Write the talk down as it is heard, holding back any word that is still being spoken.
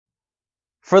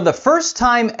For the first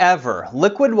time ever,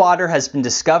 liquid water has been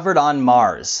discovered on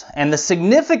Mars, and the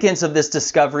significance of this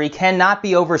discovery cannot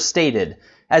be overstated,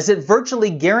 as it virtually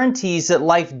guarantees that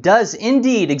life does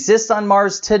indeed exist on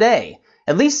Mars today,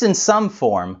 at least in some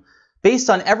form, based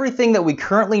on everything that we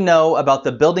currently know about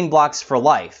the building blocks for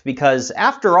life, because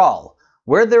after all,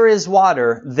 where there is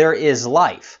water, there is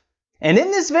life. And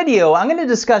in this video, I'm going to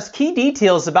discuss key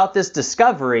details about this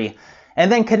discovery, and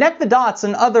then connect the dots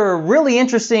on other really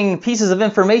interesting pieces of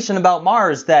information about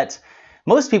Mars that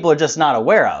most people are just not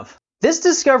aware of. This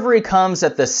discovery comes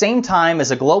at the same time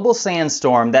as a global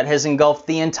sandstorm that has engulfed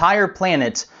the entire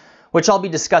planet, which I'll be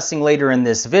discussing later in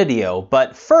this video.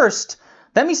 But first,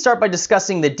 let me start by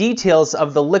discussing the details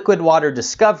of the liquid water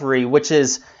discovery, which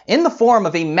is in the form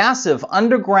of a massive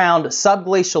underground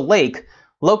subglacial lake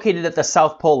located at the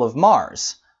south pole of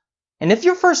Mars. And if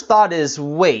your first thought is,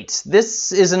 wait,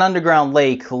 this is an underground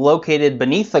lake located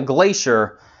beneath a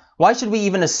glacier, why should we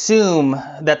even assume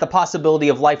that the possibility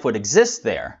of life would exist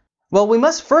there? Well, we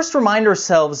must first remind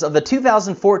ourselves of the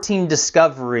 2014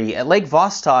 discovery at Lake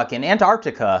Vostok in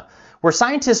Antarctica, where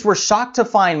scientists were shocked to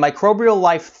find microbial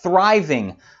life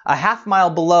thriving a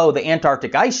half-mile below the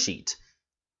Antarctic ice sheet.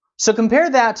 So compare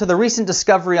that to the recent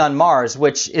discovery on Mars,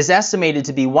 which is estimated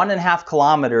to be 1.5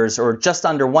 kilometers or just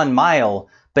under 1 mile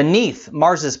beneath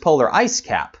Mars's polar ice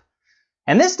cap.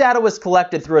 And this data was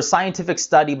collected through a scientific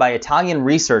study by Italian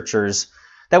researchers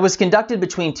that was conducted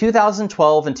between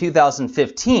 2012 and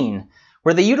 2015,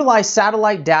 where they utilized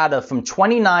satellite data from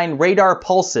 29 radar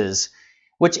pulses,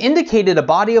 which indicated a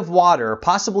body of water,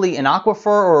 possibly an aquifer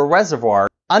or a reservoir,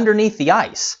 underneath the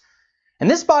ice.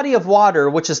 And this body of water,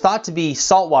 which is thought to be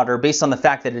saltwater based on the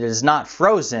fact that it is not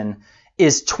frozen,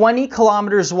 is 20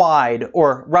 kilometers wide,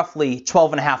 or roughly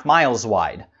 12.5 miles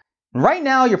wide. Right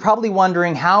now, you're probably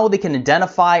wondering how they can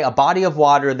identify a body of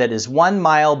water that is 1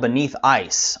 mile beneath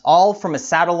ice, all from a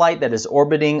satellite that is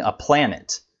orbiting a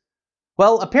planet.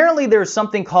 Well, apparently there's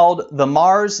something called the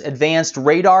Mars Advanced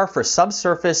Radar for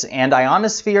Subsurface and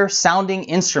Ionosphere Sounding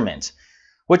Instrument,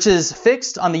 which is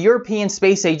fixed on the European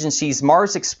Space Agency's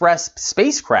Mars Express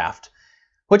spacecraft,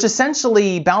 which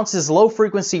essentially bounces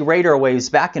low-frequency radar waves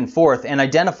back and forth and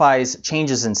identifies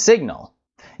changes in signal.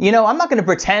 You know, I'm not going to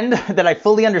pretend that I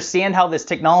fully understand how this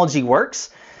technology works,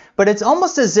 but it's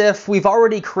almost as if we've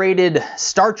already created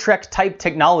Star Trek-type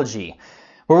technology,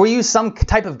 where we use some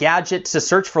type of gadget to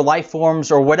search for life forms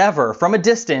or whatever from a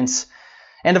distance.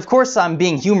 And of course, I'm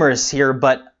being humorous here,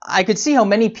 but I could see how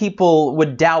many people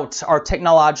would doubt our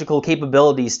technological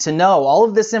capabilities to know all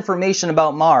of this information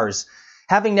about Mars,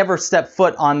 having never stepped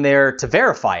foot on there to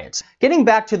verify it. Getting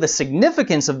back to the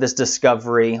significance of this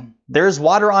discovery, there's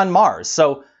water on Mars,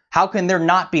 so how can there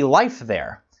not be life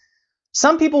there?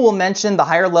 Some people will mention the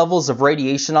higher levels of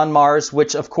radiation on Mars,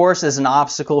 which of course is an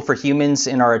obstacle for humans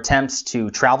in our attempts to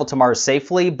travel to Mars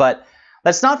safely, but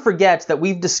let's not forget that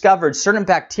we've discovered certain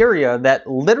bacteria that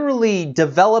literally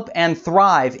develop and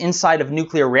thrive inside of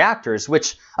nuclear reactors,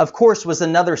 which of course was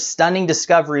another stunning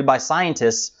discovery by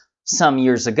scientists some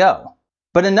years ago.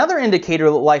 But another indicator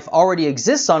that life already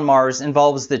exists on Mars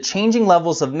involves the changing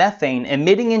levels of methane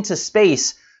emitting into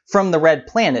space from the red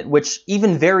planet, which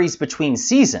even varies between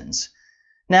seasons.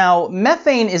 Now,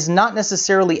 methane is not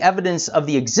necessarily evidence of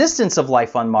the existence of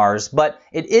life on Mars, but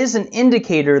it is an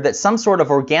indicator that some sort of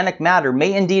organic matter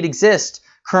may indeed exist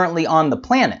currently on the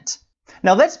planet.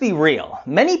 Now, let's be real.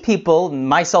 Many people,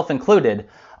 myself included,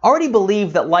 already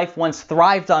believe that life once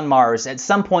thrived on Mars at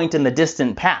some point in the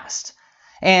distant past.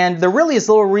 And there really is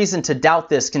little reason to doubt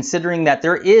this, considering that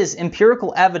there is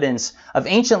empirical evidence of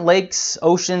ancient lakes,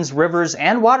 oceans, rivers,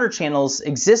 and water channels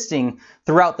existing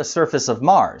throughout the surface of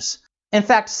Mars. In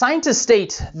fact, scientists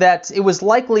state that it was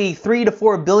likely 3 to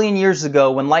 4 billion years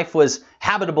ago when life was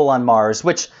habitable on Mars,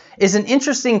 which is an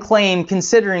interesting claim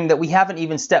considering that we haven't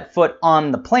even stepped foot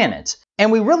on the planet.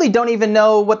 And we really don't even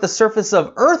know what the surface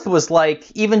of Earth was like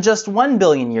even just 1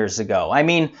 billion years ago. I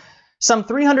mean, some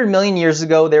 300 million years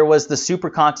ago, there was the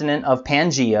supercontinent of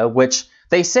Pangaea, which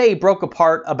they say broke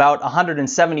apart about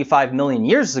 175 million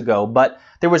years ago, but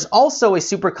there was also a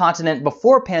supercontinent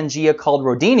before Pangaea called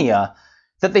Rodinia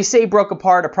that they say broke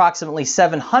apart approximately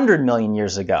 700 million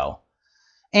years ago.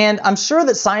 And I'm sure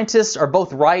that scientists are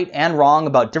both right and wrong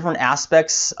about different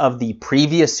aspects of the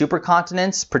previous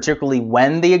supercontinents, particularly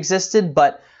when they existed,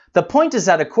 but the point is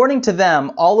that according to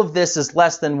them, all of this is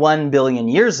less than 1 billion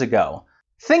years ago.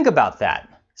 Think about that.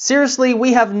 Seriously,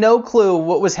 we have no clue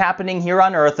what was happening here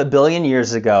on Earth 1 billion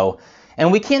years ago,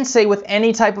 and we can't say with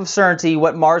any type of certainty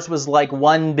what Mars was like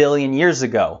 1 billion years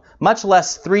ago, much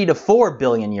less 3 to 4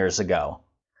 billion years ago.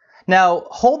 Now,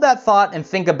 hold that thought and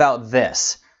think about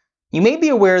this. You may be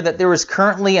aware that there is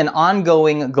currently an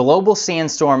ongoing global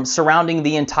sandstorm surrounding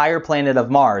the entire planet of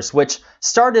Mars, which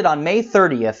started on May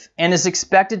 30th and is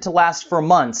expected to last for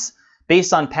months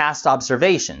based on past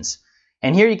observations.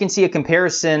 And here you can see a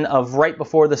comparison of right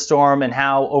before the storm and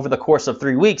how over the course of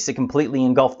 3 weeks it completely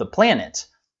engulfed the planet.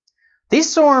 These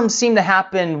storms seem to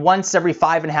happen once every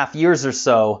 5.5 years or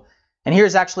so, and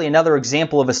here's actually another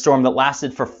example of a storm that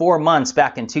lasted for 4 months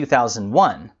back in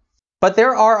 2001. But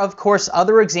there are, of course,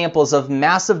 other examples of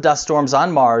massive dust storms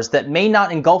on Mars that may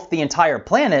not engulf the entire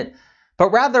planet,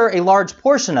 but rather a large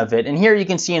portion of it, and here you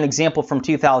can see an example from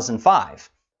 2005.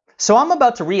 So I'm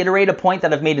about to reiterate a point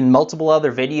that I've made in multiple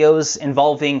other videos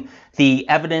involving the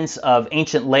evidence of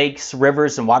ancient lakes,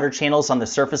 rivers, and water channels on the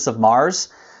surface of Mars.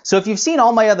 So if you've seen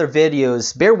all my other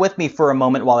videos, bear with me for a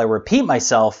moment while I repeat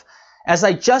myself, as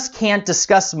I just can't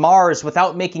discuss Mars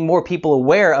without making more people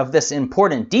aware of this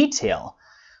important detail,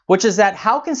 which is that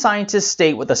how can scientists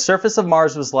state what the surface of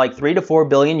Mars was like 3 to 4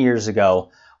 billion years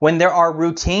ago when there are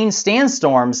routine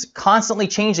sandstorms constantly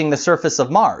changing the surface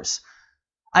of Mars?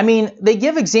 I mean, they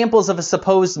give examples of a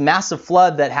supposed massive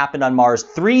flood that happened on Mars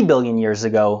 3 billion years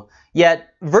ago, yet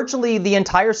virtually the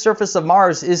entire surface of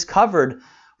Mars is covered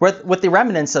with the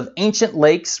remnants of ancient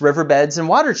lakes, riverbeds, and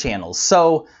water channels.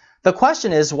 So the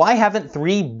question is, why haven't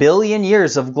 3 billion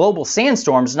years of global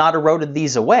sandstorms not eroded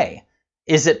these away?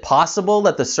 Is it possible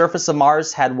that the surface of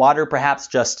Mars had water perhaps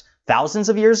just thousands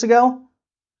of years ago?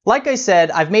 Like I said,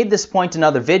 I've made this point in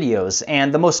other videos,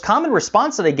 and the most common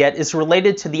response that I get is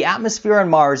related to the atmosphere on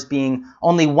Mars being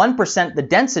only 1% the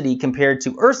density compared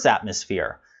to Earth's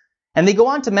atmosphere. And they go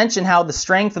on to mention how the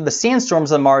strength of the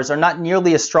sandstorms on Mars are not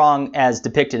nearly as strong as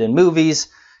depicted in movies.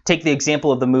 Take the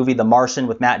example of the movie The Martian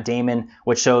with Matt Damon,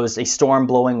 which shows a storm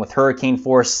blowing with hurricane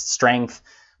force strength,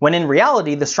 when in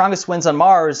reality the strongest winds on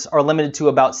Mars are limited to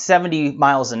about 70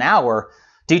 miles an hour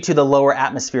due to the lower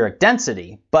atmospheric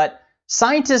density. But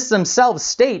scientists themselves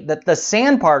state that the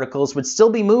sand particles would still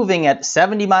be moving at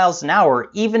 70 miles an hour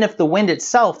even if the wind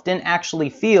itself didn't actually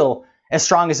feel as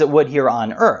strong as it would here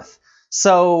on Earth.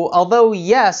 So, although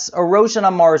yes, erosion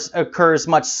on Mars occurs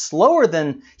much slower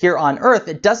than here on Earth,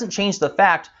 it doesn't change the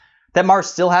fact that Mars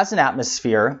still has an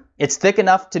atmosphere, it's thick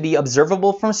enough to be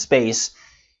observable from space,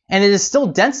 and it is still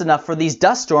dense enough for these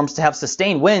dust storms to have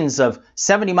sustained winds of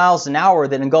 70 miles an hour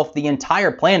that engulf the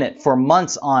entire planet for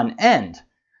months on end.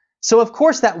 So of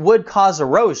course that would cause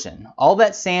erosion. All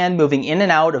that sand moving in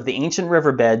and out of the ancient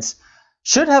riverbeds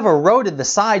should have eroded the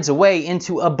sides away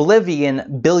into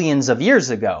oblivion billions of years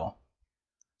ago.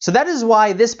 So that is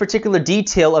why this particular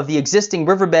detail of the existing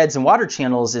riverbeds and water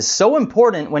channels is so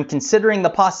important when considering the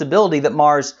possibility that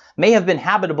Mars may have been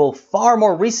habitable far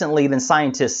more recently than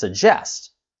scientists suggest.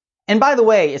 And by the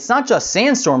way, it's not just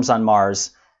sandstorms on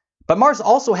Mars, but Mars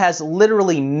also has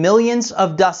literally millions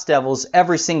of dust devils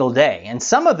every single day, and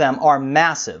some of them are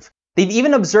massive. They've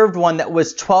even observed one that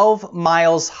was 12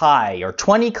 miles high, or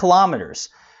 20 kilometers,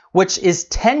 which is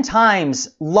 10 times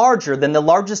larger than the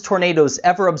largest tornadoes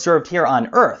ever observed here on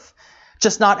Earth,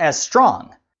 just not as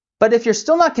strong. But if you're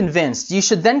still not convinced, you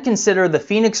should then consider the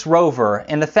Phoenix rover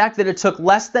and the fact that it took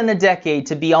less than a decade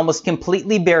to be almost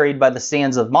completely buried by the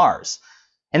sands of Mars.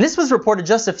 And this was reported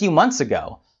just a few months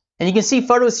ago. And you can see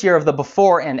photos here of the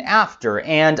before and after,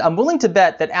 and I'm willing to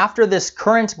bet that after this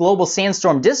current global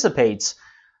sandstorm dissipates,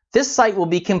 this site will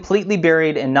be completely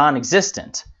buried and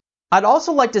non-existent. I'd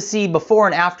also like to see before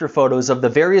and after photos of the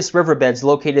various riverbeds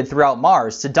located throughout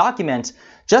Mars to document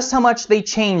just how much they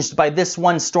changed by this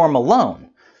one storm alone.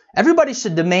 Everybody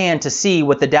should demand to see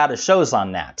what the data shows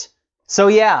on that. So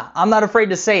yeah, I'm not afraid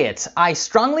to say it. I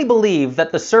strongly believe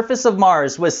that the surface of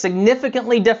Mars was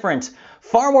significantly different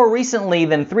far more recently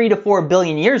than 3 to 4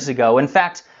 billion years ago. In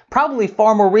fact, probably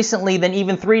far more recently than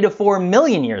even 3 to 4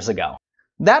 million years ago.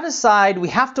 That aside, we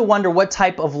have to wonder what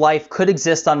type of life could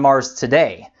exist on Mars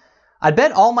today. I'd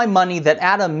bet all my money that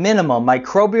at a minimum,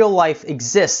 microbial life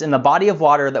exists in the body of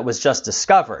water that was just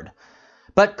discovered.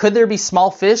 But could there be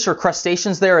small fish or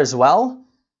crustaceans there as well?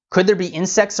 Could there be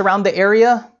insects around the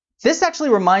area? This actually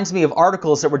reminds me of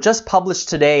articles that were just published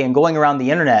today and going around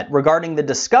the internet regarding the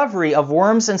discovery of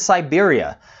worms in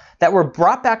Siberia that were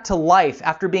brought back to life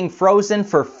after being frozen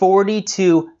for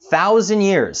 42,000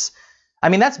 years. I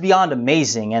mean, that's beyond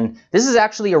amazing, and this is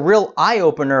actually a real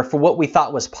eye-opener for what we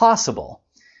thought was possible.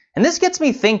 And this gets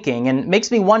me thinking and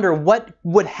makes me wonder what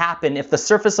would happen if the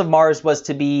surface of Mars was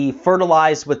to be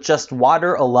fertilized with just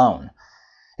water alone.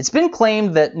 It's been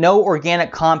claimed that no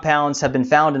organic compounds have been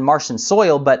found in Martian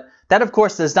soil, but that of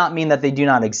course does not mean that they do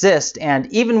not exist, and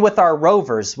even with our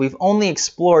rovers, we've only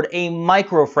explored a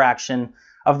microfraction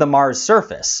of the Mars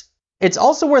surface. It's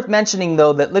also worth mentioning,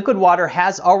 though, that liquid water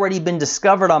has already been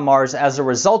discovered on Mars as a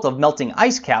result of melting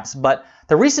ice caps, but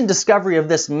the recent discovery of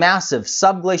this massive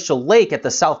subglacial lake at the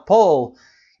South Pole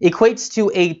equates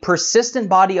to a persistent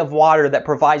body of water that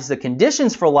provides the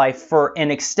conditions for life for an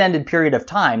extended period of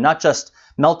time, not just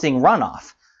melting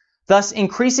runoff, thus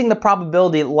increasing the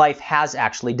probability that life has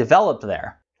actually developed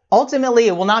there. Ultimately,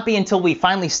 it will not be until we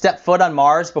finally step foot on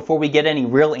Mars before we get any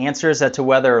real answers as to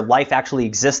whether life actually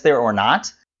exists there or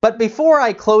not. But before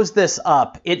I close this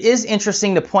up, it is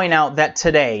interesting to point out that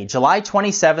today, July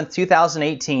 27th,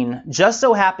 2018, just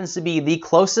so happens to be the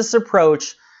closest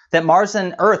approach that Mars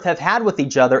and Earth have had with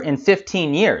each other in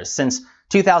 15 years, since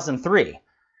 2003.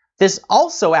 This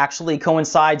also actually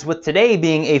coincides with today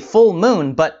being a full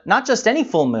moon, but not just any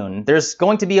full moon. There's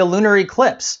going to be a lunar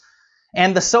eclipse,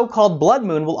 and the so-called blood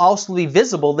moon will also be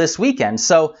visible this weekend.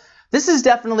 So this is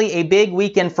definitely a big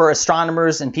weekend for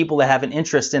astronomers and people that have an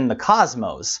interest in the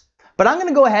cosmos. But I'm going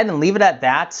to go ahead and leave it at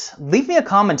that. Leave me a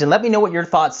comment and let me know what your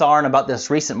thoughts are about this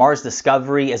recent Mars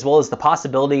discovery, as well as the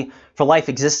possibility for life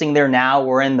existing there now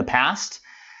or in the past.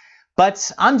 But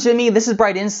I'm Jimmy, this is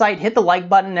Bright Insight. Hit the like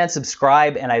button and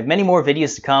subscribe, and I have many more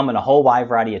videos to come on a whole wide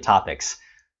variety of topics.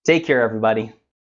 Take care, everybody.